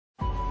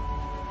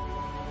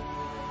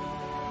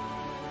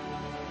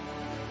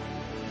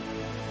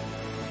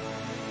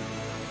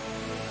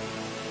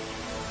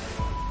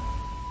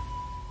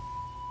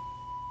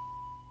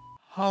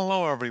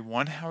Hello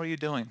everyone, how are you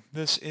doing?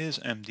 This is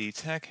MD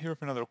Tech here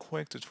with another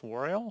quick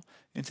tutorial.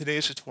 In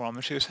today's tutorial, I'm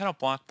going to show you how to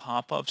block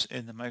pop-ups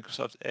in the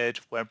Microsoft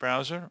Edge web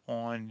browser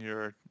on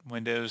your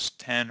Windows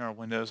 10 or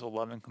Windows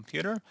 11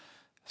 computer.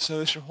 So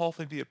this should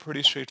hopefully be a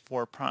pretty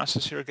straightforward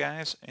process here,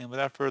 guys. And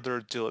without further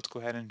ado, let's go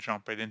ahead and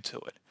jump right into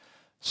it.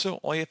 So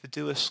all you have to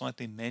do is select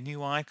the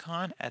menu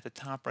icon at the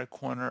top right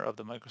corner of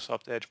the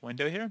Microsoft Edge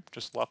window here.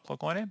 Just left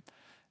click on it.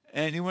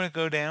 And you want to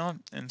go down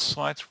and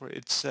select where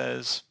it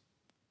says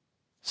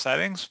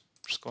Settings.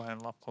 Just go ahead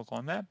and left click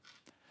on that.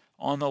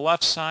 On the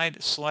left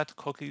side, select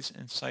Cookies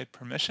and Site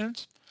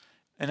Permissions.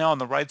 And now on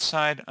the right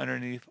side,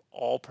 underneath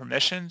All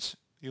Permissions,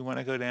 you want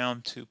to go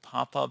down to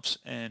Pop-ups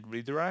and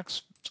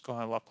Redirects. Just go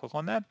ahead and left click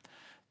on that.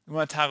 You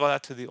want to toggle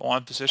that to the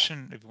on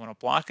position if you want to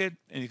block it.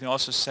 And you can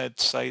also set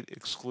site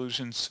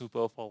exclusions to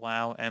both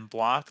allow and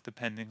block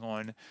depending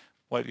on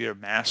what your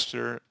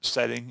master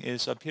setting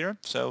is up here.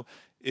 So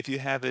if you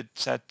have it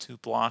set to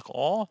block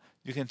all,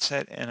 you can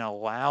set an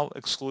allow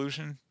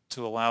exclusion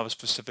to allow a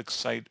specific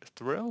site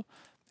through.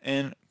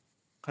 And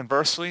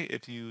conversely,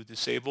 if you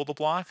disable the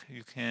block,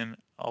 you can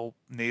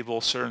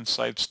enable certain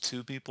sites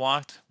to be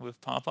blocked with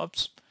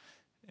pop-ups.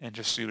 And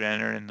just you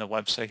enter in the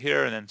website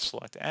here and then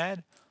select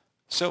add.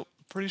 So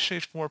pretty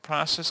straightforward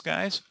process,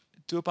 guys.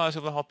 Do hope I was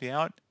able to help you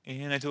out,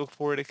 and I do look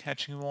forward to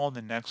catching you all in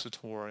the next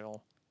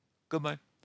tutorial. Goodbye.